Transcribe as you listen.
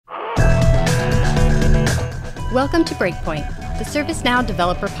Welcome to Breakpoint, the ServiceNow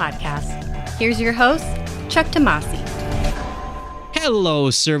Developer Podcast. Here's your host, Chuck Tomasi. Hello,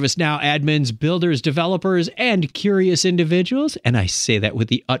 ServiceNow admins, builders, developers, and curious individuals. And I say that with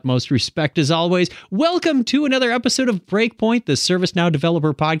the utmost respect as always. Welcome to another episode of Breakpoint, the ServiceNow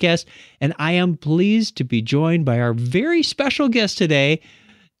Developer Podcast. And I am pleased to be joined by our very special guest today,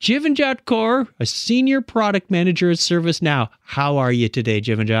 Jivanjot Kaur, a senior product manager at ServiceNow. How are you today,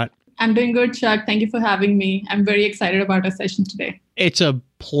 Jivanjot? I'm doing good, Chuck. Thank you for having me. I'm very excited about our session today. It's a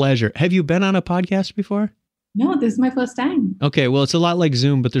pleasure. Have you been on a podcast before? No, this is my first time. Okay, well, it's a lot like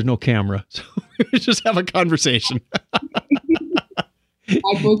Zoom, but there's no camera. So we just have a conversation.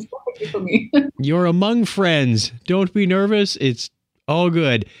 That works perfectly for me. You're among friends. Don't be nervous. It's all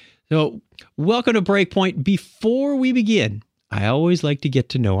good. So welcome to Breakpoint. Before we begin, I always like to get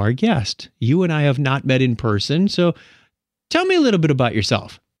to know our guest. You and I have not met in person, so tell me a little bit about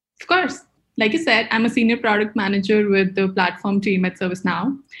yourself. Of course. Like you said, I'm a senior product manager with the platform team at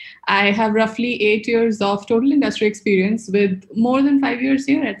ServiceNow. I have roughly 8 years of total industry experience with more than 5 years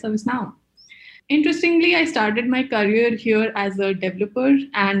here at ServiceNow. Interestingly, I started my career here as a developer,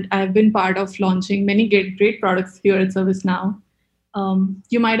 and I've been part of launching many great products here at ServiceNow.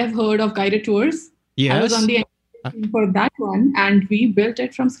 You might have heard of Guided Tours. Yes. I was on the team for that one, and we built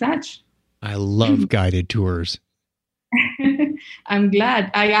it from scratch. I love Guided Tours. I'm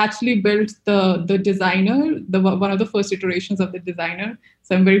glad. I actually built the designer, one of the first iterations of the designer.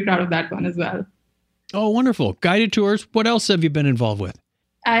 So I'm very proud of that one as well. Oh, wonderful. Guided Tours. What else have you been involved with?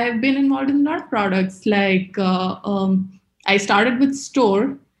 I've been involved in a lot of products. Like I started with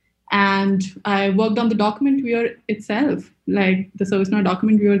Store, and I worked on the document viewer itself, like the ServiceNow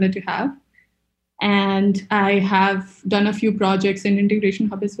document viewer that you have. And I have done a few projects in Integration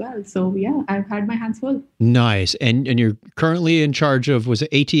Hub as well. So yeah, I've had my hands full. Nice. And you're currently in charge of, was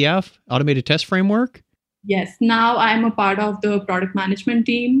it ATF, Automated Test Framework? Yes. Now I'm a part of the product management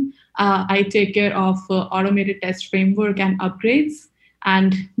team. I take care of automated test framework and upgrades.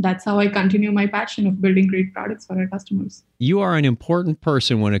 And that's how I continue my passion of building great products for our customers. You are an important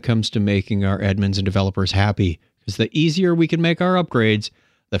person when it comes to making our admins and developers happy, because the easier we can make our upgrades,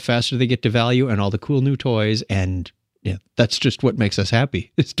 the faster they get to value and all the cool new toys. And yeah, that's just what makes us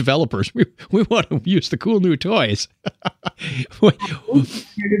happy. As developers, we want to use the cool new toys.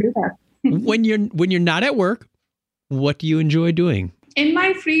 When you're not at work, what do you enjoy doing? In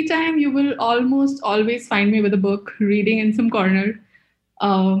my free time, you will almost always find me with a book, reading in some corner.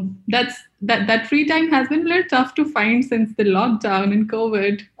 That free time has been a little tough to find since the lockdown and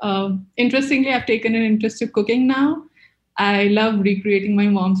COVID. Interestingly, I've taken an interest to cooking now. I love recreating my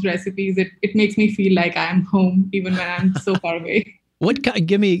mom's recipes. It makes me feel like I'm home, even when I'm so far away.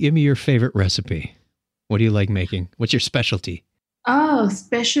 Give me your favorite recipe. What do you like making? What's your specialty? Oh,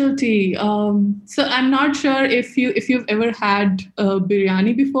 specialty. So I'm not sure if you've ever had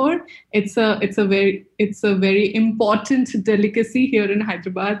biryani before. It's a very important delicacy here in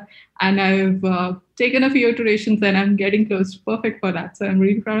Hyderabad, and I've taken a few iterations, and I'm getting close to perfect for that. So I'm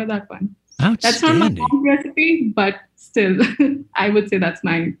really proud of that one. That's not my mom's recipe, but still, I would say that's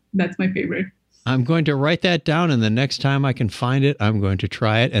my favorite. I'm going to write that down, and the next time I can find it, I'm going to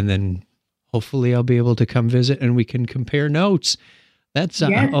try it, and then hopefully I'll be able to come visit and we can compare notes. That's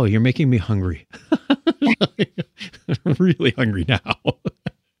yes. Oh, you're making me hungry. Really hungry now. Well,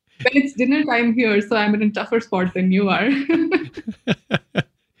 it's dinner time here, so I'm in a tougher spot than you are.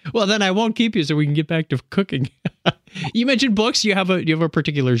 Well, then I won't keep you so we can get back to cooking. You mentioned books. Do you have a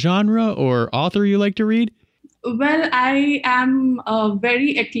particular genre or author you like to read? Well, I am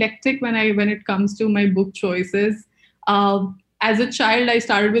very eclectic when it comes to my book choices. As a child, I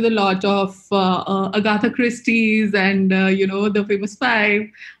started with a lot of Agatha Christie's and the famous five.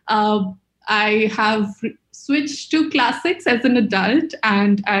 I have switched to classics as an adult,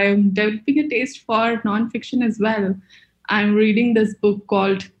 and I'm developing a taste for nonfiction as well. I'm reading this book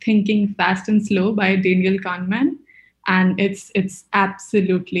called Thinking Fast and Slow by Daniel Kahneman, and it's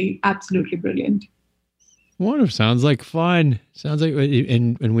absolutely brilliant. Wonderful. Sounds like fun. Sounds like,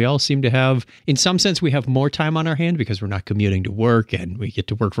 and we all seem to have, in some sense, we have more time on our hand because we're not commuting to work and we get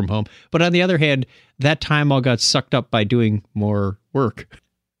to work from home. But on the other hand, that time all got sucked up by doing more work.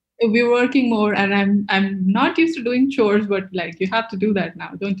 We're working more, and I'm not used to doing chores, but like you have to do that now,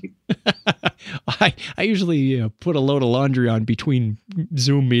 don't you? I usually put a load of laundry on between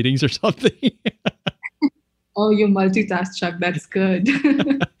Zoom meetings or something. Oh, you multitask, Chuck. That's good.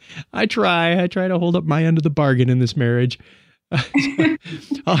 I try to hold up my end of the bargain in this marriage. All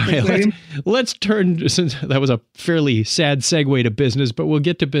right, let's turn, since that was a fairly sad segue to business, but we'll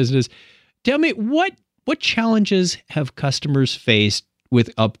get to business. Tell me, what challenges have customers faced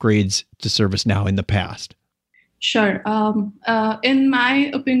with upgrades to ServiceNow in the past? Sure. In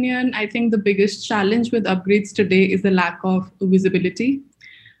my opinion, I think the biggest challenge with upgrades today is the lack of visibility.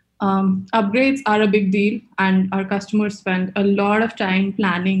 Upgrades are a big deal, and our customers spend a lot of time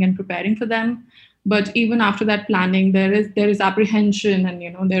planning and preparing for them. But even after that planning, there is apprehension,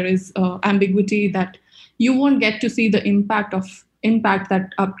 and there is ambiguity that you won't get to see the impact that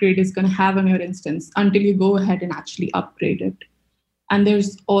upgrade is going to have on your instance until you go ahead and actually upgrade it. And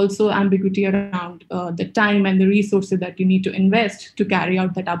there's also ambiguity around the time and the resources that you need to invest to carry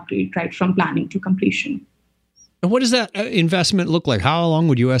out that upgrade, right from planning to completion. And what does that investment look like? How long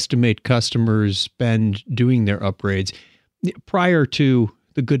would you estimate customers spend doing their upgrades prior to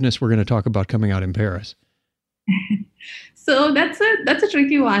the goodness we're going to talk about coming out in Paris? So that's a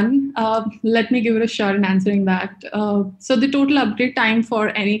tricky one. Let me give it a shot in answering that. So the total upgrade time for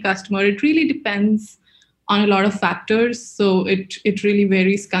any customer, it really depends on a lot of factors. So it really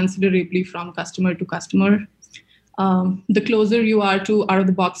varies considerably from customer to customer. The closer you are to out of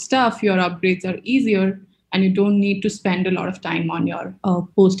the box stuff, your upgrades are easier, and you don't need to spend a lot of time on your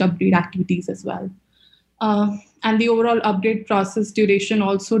post upgrade activities as well. And the overall upgrade process duration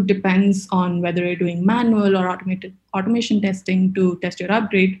also depends on whether you're doing manual or automation testing to test your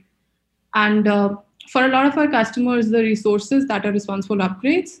upgrade. And for a lot of our customers, the resources that are responsible for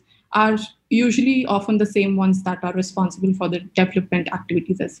upgrades are usually often the same ones that are responsible for the development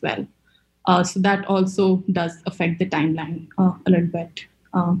activities as well. So that also does affect the timeline a little bit.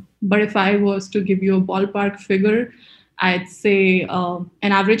 But if I was to give you a ballpark figure, I'd say an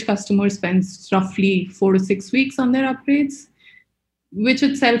average customer spends roughly 4 to 6 weeks on their upgrades, which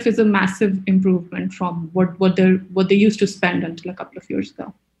itself is a massive improvement from what they used to spend until a couple of years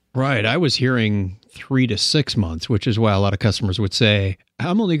ago. Right. I was hearing 3 to 6 months, which is why a lot of customers would say,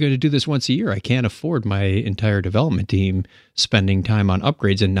 I'm only going to do this once a year. I can't afford my entire development team spending time on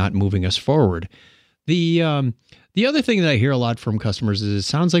upgrades and not moving us forward. The other thing that I hear a lot from customers is it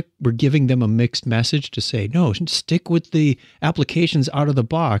sounds like we're giving them a mixed message to say, no, stick with the applications out of the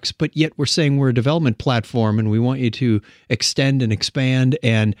box, but yet we're saying we're a development platform and we want you to extend and expand.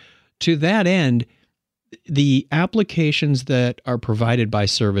 And to that end, the applications that are provided by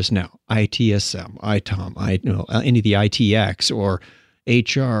ServiceNow, ITSM, ITOM, any of the ITX or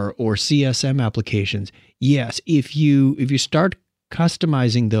HR or CSM applications, yes, if you start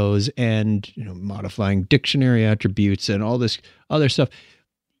customizing those and modifying dictionary attributes and all this other stuff,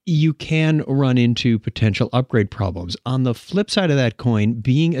 you can run into potential upgrade problems. On the flip side of that coin,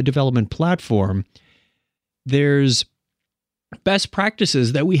 being a development platform, there's best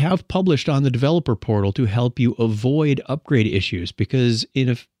practices that we have published on the developer portal to help you avoid upgrade issues, because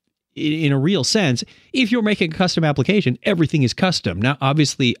in a real sense, if you're making a custom application, everything is custom. Now,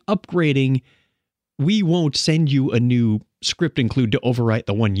 obviously, upgrading, we won't send you a new script include to overwrite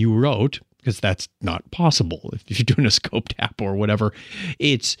the one you wrote, because that's not possible. If you're doing a scoped app or whatever,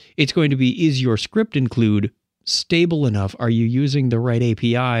 it's going to be, is your script include stable enough? Are you using the right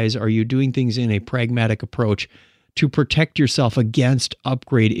APIs? Are you doing things in a pragmatic approach to protect yourself against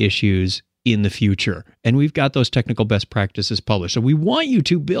upgrade issues in the future? And we've got those technical best practices published. So we want you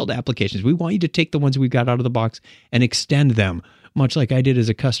to build applications. We want you to take the ones we've got out of the box and extend them, much like I did as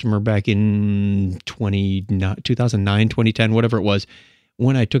a customer back in 2009, 2010, whatever it was,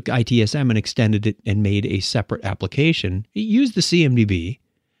 when I took ITSM and extended it and made a separate application. It used the CMDB,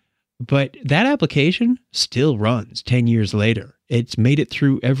 but that application still runs 10 years later. It's made it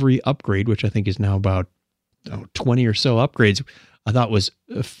through every upgrade, which I think is now about 20 or so upgrades. I thought was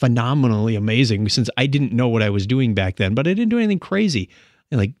phenomenally amazing, since I didn't know what I was doing back then, but I didn't do anything crazy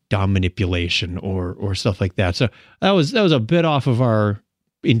like DOM manipulation or stuff like that. So that was a bit off of our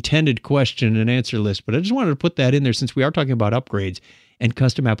intended question and answer list, but I just wanted to put that in there since we are talking about upgrades, and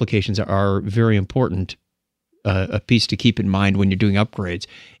custom applications are very important, a piece to keep in mind when you're doing upgrades.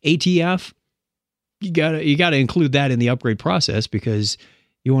 ATF, you gotta include that in the upgrade process, because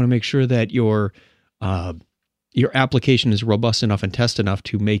you want to make sure that your application is robust enough and test enough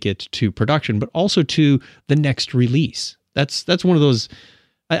to make it to production, but also to the next release. That's one of those.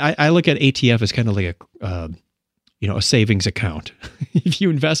 I look at ATF as kind of like a savings account. If you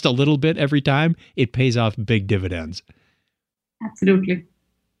invest a little bit every time, it pays off big dividends. Absolutely.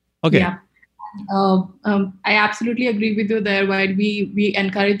 Okay. Yeah. I absolutely agree with you there. While we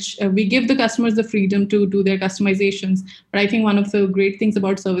encourage, we give the customers the freedom to do their customizations. But I think one of the great things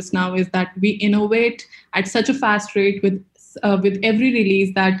about ServiceNow is that we innovate at such a fast rate with every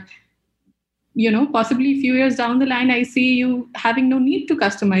release that, possibly a few years down the line, I see you having no need to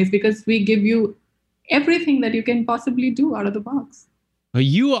customize, because we give you everything that you can possibly do out of the box. Well,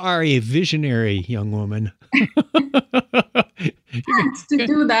 you are a visionary young woman. And to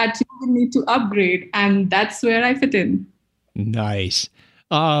do that, you will need to upgrade, and that's where I fit in. Nice.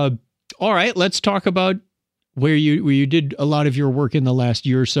 All right, let's talk about where you did a lot of your work in the last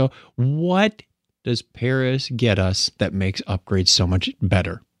year or so. What does Paris get us that makes upgrades so much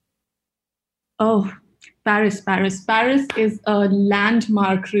better? Oh, Paris is a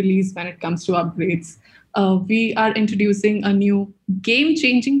landmark release when it comes to upgrades. We are introducing a new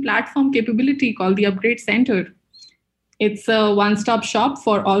game-changing platform capability called the Upgrade Center. It's a one-stop shop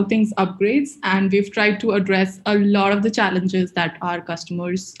for all things upgrades, and we've tried to address a lot of the challenges that our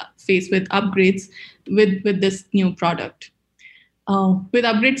customers face with upgrades with this new product. With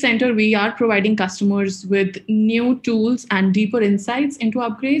Upgrade Center, we are providing customers with new tools and deeper insights into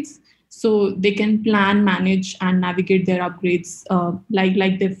upgrades, so they can plan, manage, and navigate their upgrades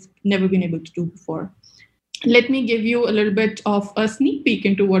like they've never been able to do before. Let me give you a little bit of a sneak peek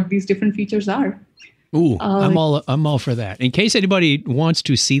into what these different features are. Ooh, I'm all for that. In case anybody wants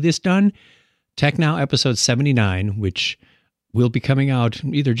to see this done, Tech Now episode 79, which will be coming out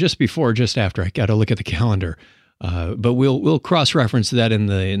either just before or just after. I got to look at the calendar. But we'll cross-reference that in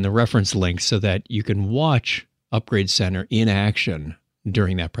the reference link so that you can watch Upgrade Center in action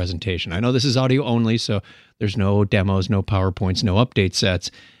during that presentation. I know this is audio only, so there's no demos, no PowerPoints, no update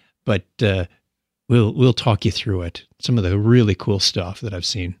sets, but we'll talk you through it. Some of the really cool stuff that I've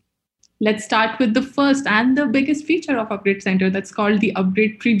seen. Let's start with the first and the biggest feature of Upgrade Center, that's called the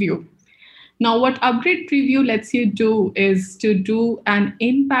Upgrade Preview. Now, what Upgrade Preview lets you do is to do an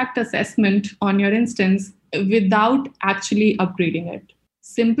impact assessment on your instance without actually upgrading it.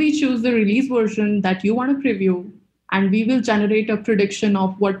 Simply choose the release version that you want to preview, and we will generate a prediction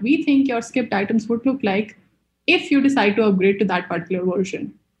of what we think your skipped items would look like if you decide to upgrade to that particular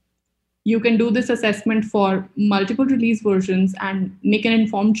version. You can do this assessment for multiple release versions and make an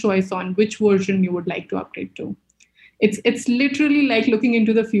informed choice on which version you would like to upgrade to. It's literally like looking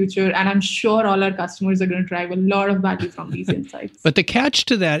into the future, and I'm sure all our customers are going to derive a lot of value from these insights. But the catch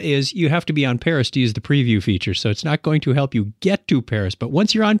to that is you have to be on Paris to use the preview feature, so it's not going to help you get to Paris. But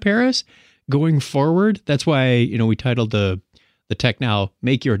once you're on Paris, going forward, that's why we titled the Tech Now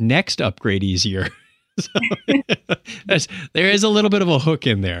 "Make Your Next Upgrade Easier." So there is a little bit of a hook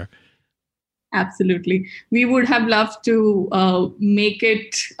in there. Absolutely. We would have loved to make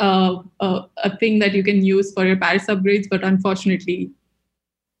it a thing that you can use for your Paris upgrades, but unfortunately,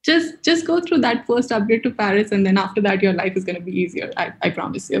 just go through that first upgrade to Paris, and then after that, your life is going to be easier. I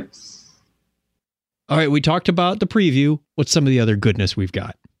promise you. All right, we talked about the preview. What's some of the other goodness we've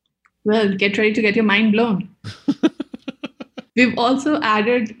got? Well, get ready to get your mind blown. We've also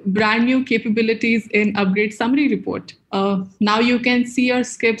added brand new capabilities in Upgrade Summary Report. Now you can see your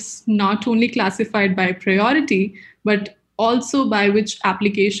skips not only classified by priority, but also by which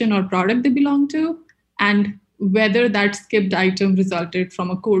application or product they belong to, and whether that skipped item resulted from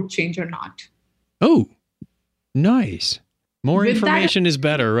a code change or not. Oh, nice. More information is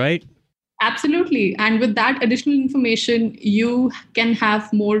better, right? Absolutely. And with that additional information, you can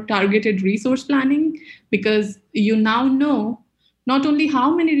have more targeted resource planning, because you now know not only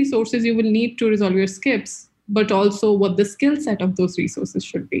how many resources you will need to resolve your skips, but also what the skill set of those resources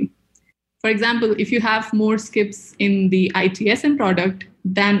should be. For example, if you have more skips in the ITSM product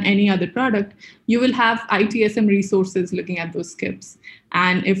than any other product, you will have ITSM resources looking at those skips.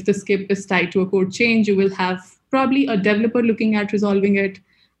 And if the skip is tied to a code change, you will have probably a developer looking at resolving it,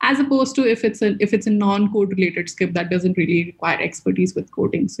 as opposed to if it's a non-code related skip that doesn't really require expertise with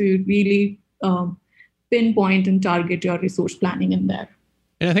coding. So you really pinpoint and target your resource planning in there.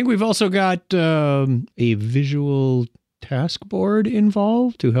 And I think we've also got a visual task board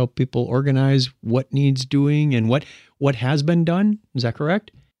involved to help people organize what needs doing and what has been done. Is that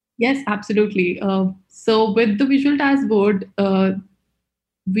correct? Yes, absolutely. So with the visual task board,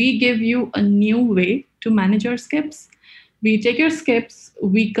 we give you a new way to manage your skips. We take your skips,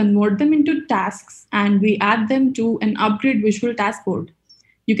 we convert them into tasks, and we add them to an upgrade visual task board.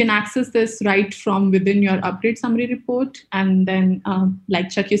 You can access this right from within your upgrade summary report. And then, like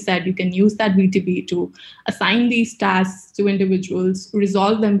Chuck, you said, you can use that VTB to assign these tasks to individuals,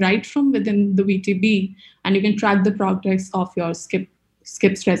 resolve them right from within the VTB, and you can track the progress of your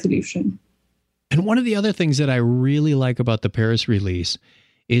skips resolution. And one of the other things that I really like about the Paris release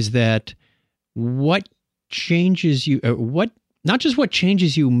is that what changes you, not just what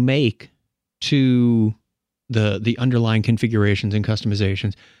changes you make to the underlying configurations and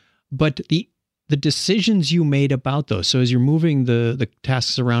customizations, but the decisions you made about those. So as you're moving the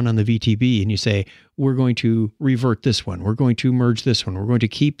tasks around on the VTB and you say, we're going to revert this one, we're going to merge this one, we're going to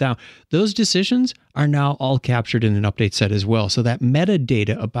keep that, those decisions are now all captured in an update set as well. So that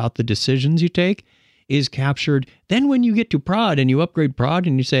metadata about the decisions you take is captured. Then when you get to prod and you upgrade prod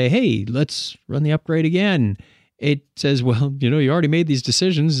and you say, hey, let's run the upgrade again, it says, well, you already made these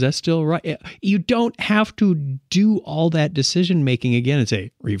decisions. That's still right. You don't have to do all that decision making again and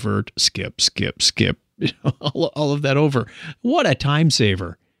say, revert, skip, all of that over. What a time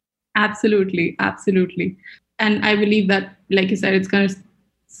saver. Absolutely. And I believe that, like you said, it's going to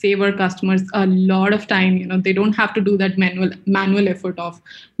save our customers a lot of time. They don't have to do that manual effort of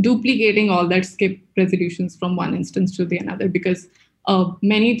duplicating all that skip resolutions from one instance to the another, because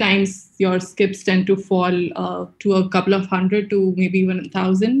many times your skips tend to fall to a couple of hundred to maybe even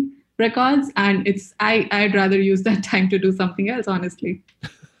 1,000 records. And I'd rather use that time to do something else, honestly.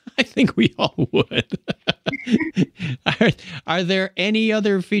 I think we all would. Are there any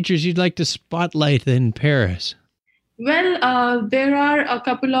other features you'd like to spotlight in Paris? Well, there are a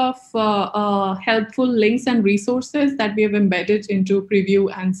couple of helpful links and resources that we have embedded into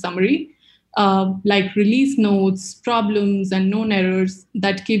preview and summary, like release notes, problems, and known errors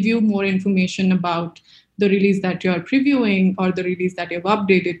that give you more information about the release that you are previewing or the release that you've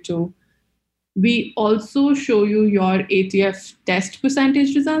updated to. We also show you your ATF test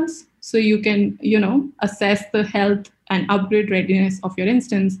percentage results, so you can, assess the health and upgrade readiness of your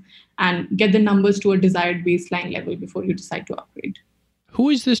instance and get the numbers to a desired baseline level before you decide to upgrade. Who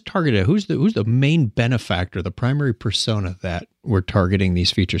is this targeted? Who's the main benefactor, the primary persona that we're targeting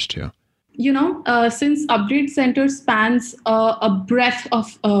these features to? Since Upgrade Center spans a breadth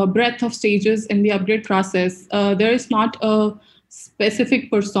of stages in the upgrade process, there is not a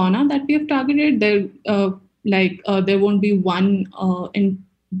specific persona that we have targeted. There won't be one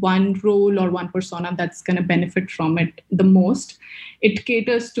role or one persona that's going to benefit from it the most. It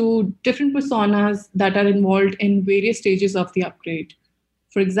caters to different personas that are involved in various stages of the upgrade.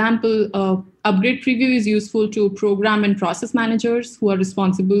 For example, upgrade preview is useful to program and process managers who are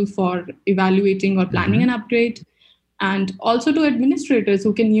responsible for evaluating or planning an upgrade, and also to administrators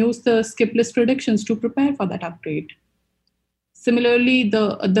who can use the skip list predictions to prepare for that upgrade. Similarly,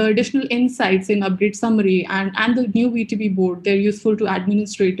 the additional insights in upgrade summary and the new VTB board, they're useful to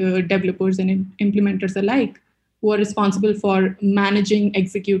administrator, developers, and implementers alike, who are responsible for managing,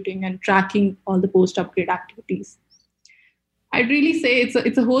 executing, and tracking all the post-upgrade activities. I'd really say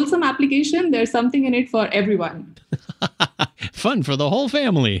it's a wholesome application. There's something in it for everyone. Fun for the whole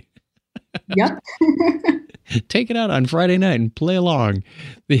family. Yep. Take it out on Friday night and play along.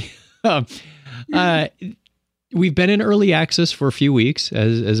 We've been in early access for a few weeks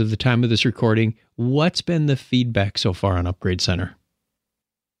as of the time of this recording. What's been the feedback so far on Upgrade Center?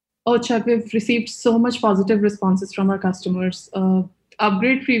 Oh, Chuck, we've received so much positive responses from our customers.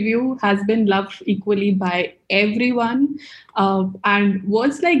 Upgrade Preview has been loved equally by everyone. And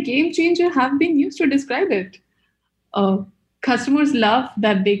words like game changer have been used to describe it. Customers love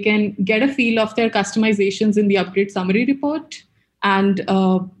that they can get a feel of their customizations in the upgrade summary report, and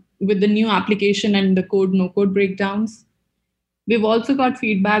with the new application and the code, no code breakdowns. We've also got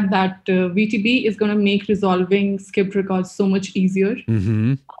feedback that VTB is going to make resolving skipped records so much easier.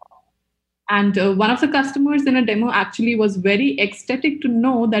 Mm-hmm. And one of the customers in a demo actually was very ecstatic to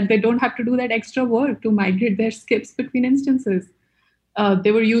know that they don't have to do that extra work to migrate their skips between instances.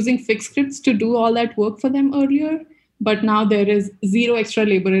 They were using fixed scripts to do all that work for them earlier, but now there is zero extra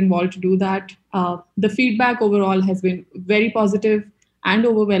labor involved to do that. The feedback overall has been very positive and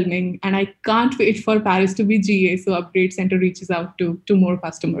overwhelming, and I can't wait for Paris to be GA so Upgrade Center reaches out to more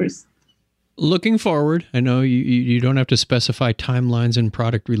customers. Looking forward, I know you don't have to specify timelines and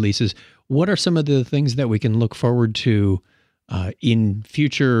product releases. What are some of the things that we can look forward to in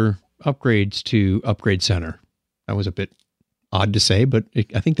future upgrades to Upgrade Center? That was a bit odd to say, but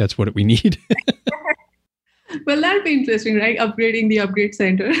I think that's what we need. Well, that'd be interesting, right? Upgrading the Upgrade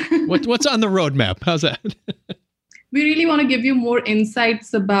Center. What's on the roadmap? How's that? We really want to give you more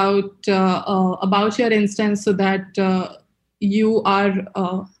insights about your instance so that you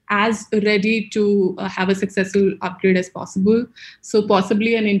are as ready to have a successful upgrade as possible. So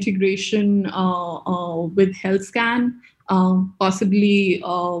possibly an integration with HealthScan, possibly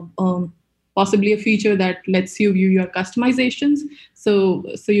a feature that lets you view your customizations. So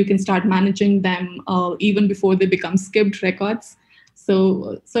you can start managing them even before they become skipped records.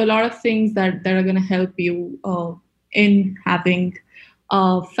 So a lot of things that are going to help you in having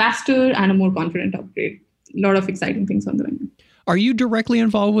a faster and a more confident upgrade. A lot of exciting things on the way. Are you directly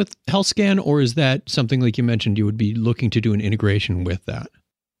involved with HealthScan, or is that something, like you mentioned, you would be looking to do an integration with that?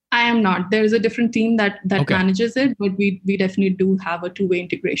 I am not. There's a different team that okay. manages it, but we definitely do have a two-way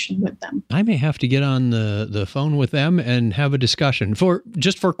integration with them. I may have to get on the phone with them and have a discussion. For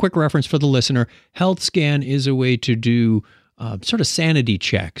quick reference for the listener, HealthScan is a way to do sort of sanity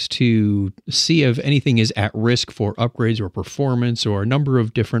checks to see if anything is at risk for upgrades or performance or a number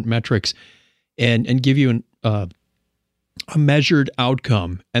of different metrics, and give you a measured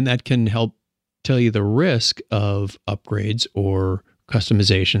outcome, and that can help tell you the risk of upgrades or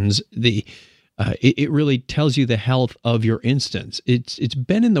customizations. It really tells you the health of your instance. It's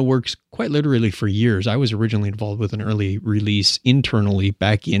been in the works quite literally for years. I was originally involved with an early release internally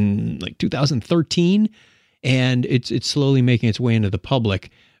back in like 2013, and it's slowly making its way into the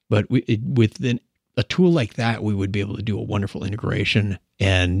public. But with a tool like that, we would be able to do a wonderful integration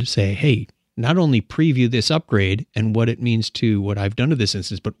and say, hey, not only preview this upgrade and what it means to what I've done to this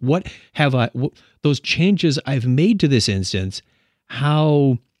instance, but those changes I've made to this instance,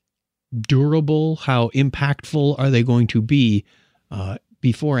 how durable, how impactful are they going to be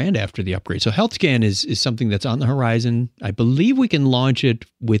before and after the upgrade? So HealthScan is something that's on the horizon. I believe we can launch it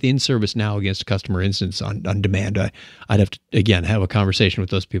within ServiceNow against a customer instance on demand. I'd have to, again, have a conversation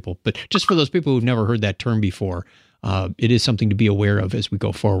with those people. But just for those people who've never heard that term before, it is something to be aware of as we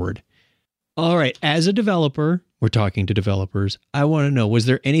go forward. All right. As a developer, we're talking to developers. I want to know, was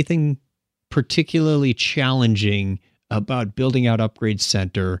there anything particularly challenging about building out Upgrade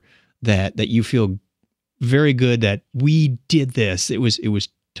Center that you feel very good that we did this? It was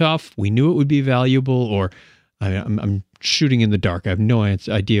tough. We knew it would be valuable, or I'm shooting in the dark. I have no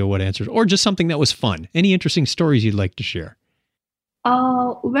idea what answers, or just something that was fun. Any interesting stories you'd like to share?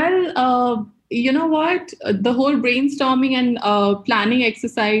 You know what? The whole brainstorming and planning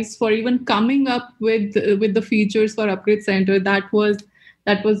exercise for even coming up with the features for Upgrade Center, that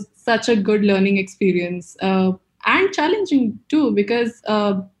was such a good learning experience, and challenging too, because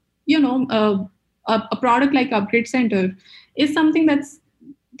a product like Upgrade Center is something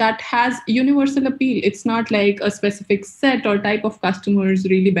that has universal appeal. It's not like a specific set or type of customers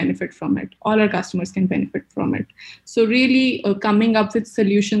really benefit from it. All our customers can benefit from it. So really coming up with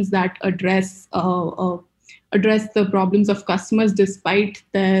solutions that address the problems of customers despite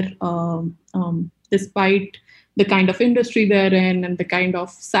their despite the kind of industry they're in and the kind of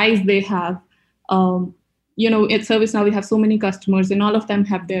size they have. At ServiceNow, we have so many customers, and all of them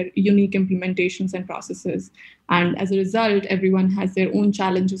have their unique implementations and processes. And as a result, everyone has their own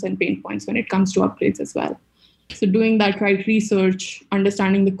challenges and pain points when it comes to upgrades as well. So doing that right research,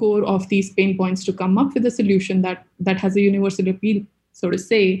 understanding the core of these pain points to come up with a solution that has a universal appeal, so to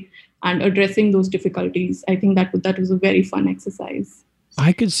say, and addressing those difficulties, I think that was a very fun exercise.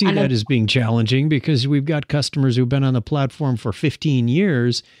 I could see that as being challenging, because we've got customers who've been on the platform for 15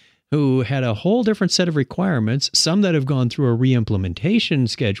 years who had a whole different set of requirements, some that have gone through a re-implementation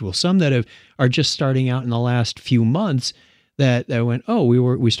schedule, some that are just starting out in the last few months that went,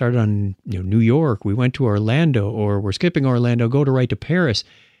 we started on New York, we went to Orlando, or we're skipping Orlando, go right to Paris.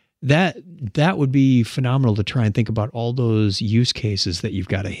 That would be phenomenal to try and think about all those use cases that you've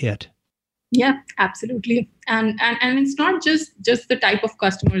got to hit. Yeah, absolutely. And it's not just the type of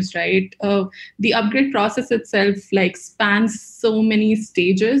customers, right? The upgrade process itself spans so many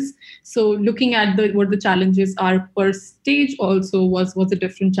stages. So looking at what the challenges are per stage also was a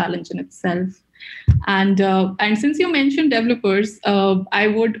different challenge in itself. And since you mentioned developers, I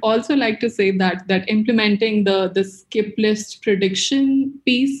would also like to say that implementing the skip list prediction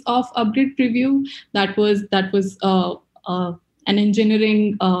piece of upgrade preview, that was an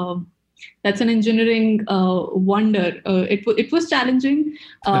engineering. That's an engineering wonder. It was challenging.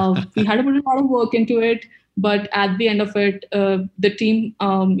 We had to put a lot of work into it, but at the end of it, the team,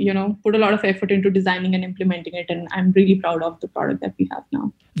 put a lot of effort into designing and implementing it, and I'm really proud of the product that we have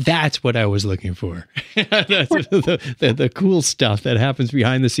now. That's what I was looking for. That's the cool stuff that happens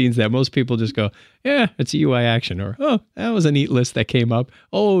behind the scenes that most people just go, yeah, it's a UI action, or, oh, that was a neat list that came up.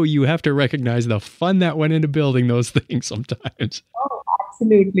 Oh, you have to recognize the fun that went into building those things sometimes. Oh,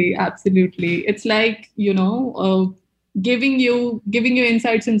 absolutely. It's like, giving you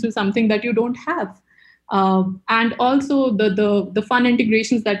insights into something that you don't have. And also the fun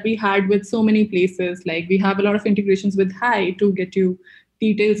integrations that we had with so many places. Like we have a lot of integrations with Hi to get you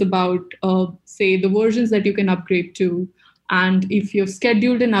details about, say, the versions that you can upgrade to. And if you've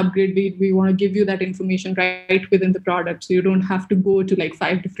scheduled an upgrade, we want to give you that information right within the product. So you don't have to go to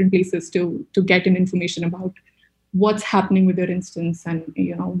 5 different places to get an information about what's happening with your instance and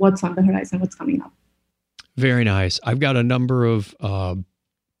what's on the horizon, what's coming up. Very nice. I've got a number of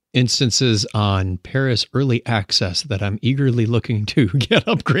instances on Paris Early Access that I'm eagerly looking to get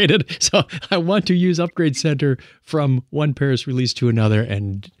upgraded. So I want to use Upgrade Center from one Paris release to another.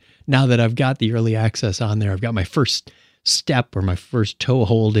 And now that I've got the early access on there, I've got my first step or my first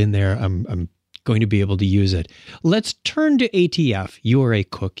toehold in there, I'm going to be able to use it. Let's turn to ATF. You are a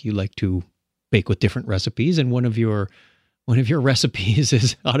cook. You like to bake with different recipes, and one of your one of your recipes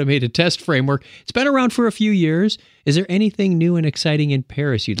is automated test framework. It's been around for a few years. Is there anything new and exciting in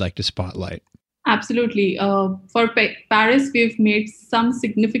Paris you'd like to spotlight? Absolutely. For Paris, we've made some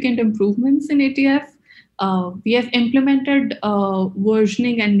significant improvements in ATF. We have implemented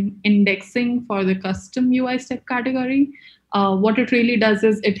versioning and indexing for the custom UI step category. What it really does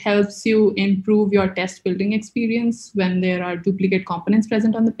is it helps you improve your test building experience when there are duplicate components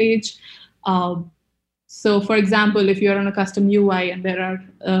present on the page. So for example, if you're on a custom UI and there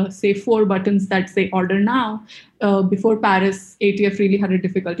are, say, 4 buttons that say order now, before Paris, ATF really had a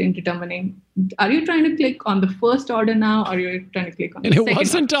difficulty in determining, are you trying to click on the first order now, or are you trying to click on the second order? And it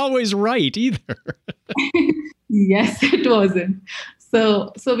wasn't always right either. Yes, it wasn't.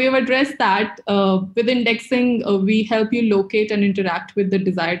 So we have addressed that. With indexing, we help you locate and interact with the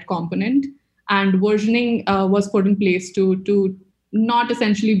desired component. And versioning was put in place to not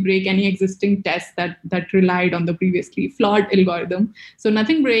essentially break any existing tests that relied on the previously flawed algorithm. So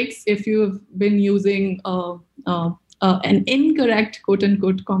nothing breaks if you have been using an incorrect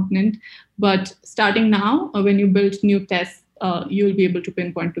quote-unquote component. But starting now, when you build new tests, you'll be able to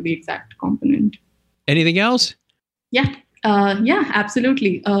pinpoint to the exact component. Anything else? Yeah,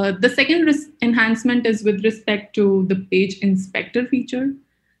 absolutely. The second enhancement is with respect to the page inspector feature.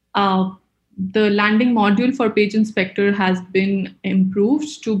 The landing module for Page Inspector has been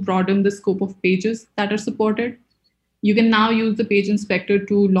improved to broaden the scope of pages that are supported. You can now use the Page Inspector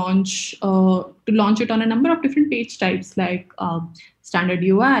to launch it on a number of different page types like standard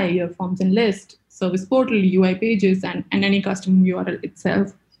UI, your forms and list, service portal, UI pages, and any custom URL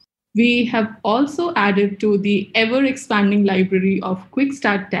itself. We have also added to the ever-expanding library of quick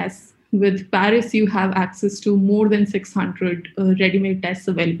start tests. With Paris, you have access to more than 600 ready-made tests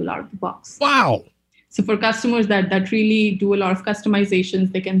available out of the box. Wow. So for customers that really do a lot of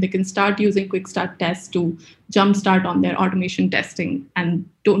customizations, they can start using quick start tests to jumpstart on their automation testing and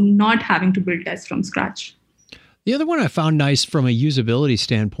not having to build tests from scratch. The other one I found nice from a usability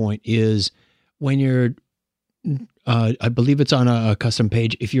standpoint is when you're, I believe it's on a custom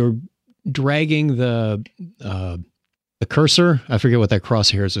page, if you're dragging the cursor, I forget what that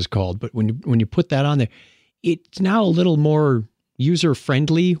crosshairs is called, but when you put that on there, it's now a little more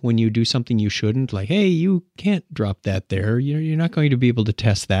user-friendly when you do something you shouldn't, like, hey, you can't drop that there. You're not going to be able to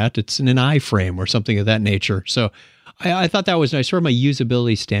test that. It's in an iframe or something of that nature. So I thought that was nice. From a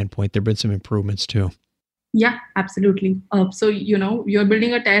usability standpoint, there have been some improvements too. Yeah, absolutely. So, you're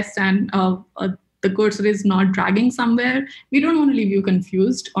building a test and the cursor is not dragging somewhere. We don't want to leave you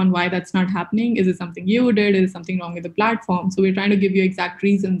confused on why that's not happening. Is it something you did? Is it something wrong with the platform? So we're trying to give you exact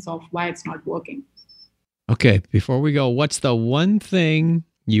reasons of why it's not working. Okay, before we go, what's the one thing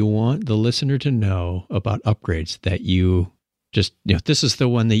you want the listener to know about upgrades that you just, this is the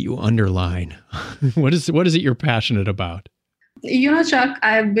one that you underline? What is it you're passionate about? Chuck,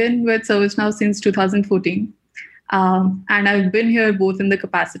 I've been with ServiceNow since 2014. And I've been here both in the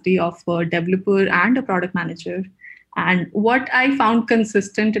capacity of a developer and a product manager. And what I found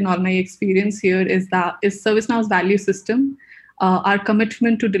consistent in all my experience here is ServiceNow's value system, our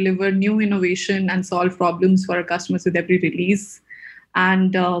commitment to deliver new innovation and solve problems for our customers with every release.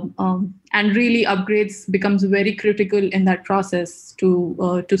 And really upgrades becomes very critical in that process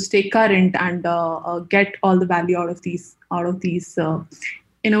to stay current and get all the value out of these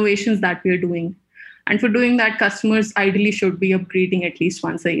innovations that we're doing. And for doing that, customers ideally should be upgrading at least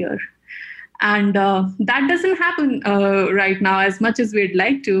once a year. And that doesn't happen right now as much as we'd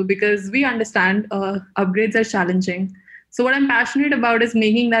like to, because we understand upgrades are challenging. So what I'm passionate about is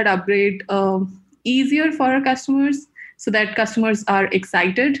making that upgrade easier for our customers so that customers are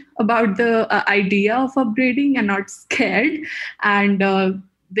excited about the idea of upgrading and not scared. And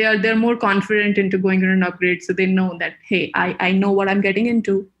they're more confident into going on an upgrade. So they know that, hey, I know what I'm getting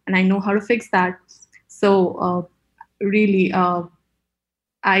into and I know how to fix that. So really, I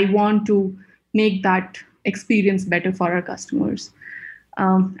want to make that experience better for our customers.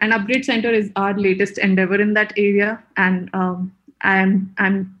 And Upgrade Center is our latest endeavor in that area. And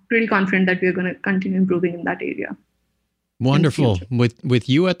I'm pretty confident that we're going to continue improving in that area. Wonderful. With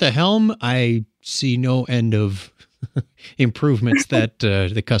you at the helm, I see no end of improvements that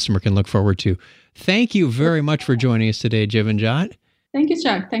the customer can look forward to. Thank you very much for joining us today, Jivanjot. Thank you,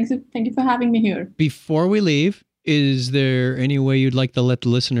 Chuck. Thank you for having me here. Before we leave, is there any way you'd like to let the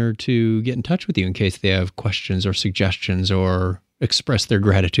listener to get in touch with you in case they have questions or suggestions or express their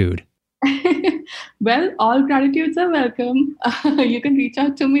gratitude? Well, all gratitudes are welcome. You can reach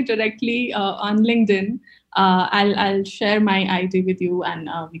out to me directly on LinkedIn. I'll share my ID with you and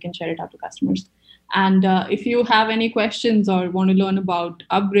we can share it out to customers. And if you have any questions or want to learn about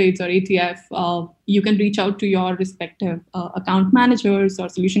upgrades or ATF, you can reach out to your respective account managers or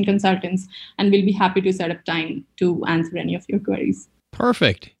solution consultants, and we'll be happy to set up time to answer any of your queries.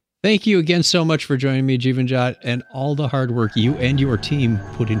 Perfect. Thank you again so much for joining me, Jeevanjot, and all the hard work you and your team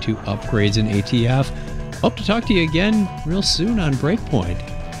put into upgrades in ATF. Hope to talk to you again real soon on Breakpoint.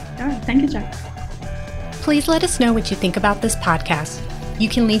 All right. Thank you, Chuck. Please let us know what you think about this podcast. You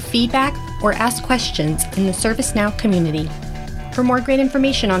can leave feedback or ask questions in the ServiceNow community. For more great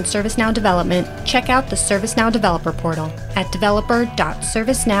information on ServiceNow development, check out the ServiceNow developer portal at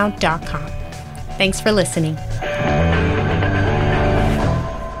developer.servicenow.com. Thanks for listening.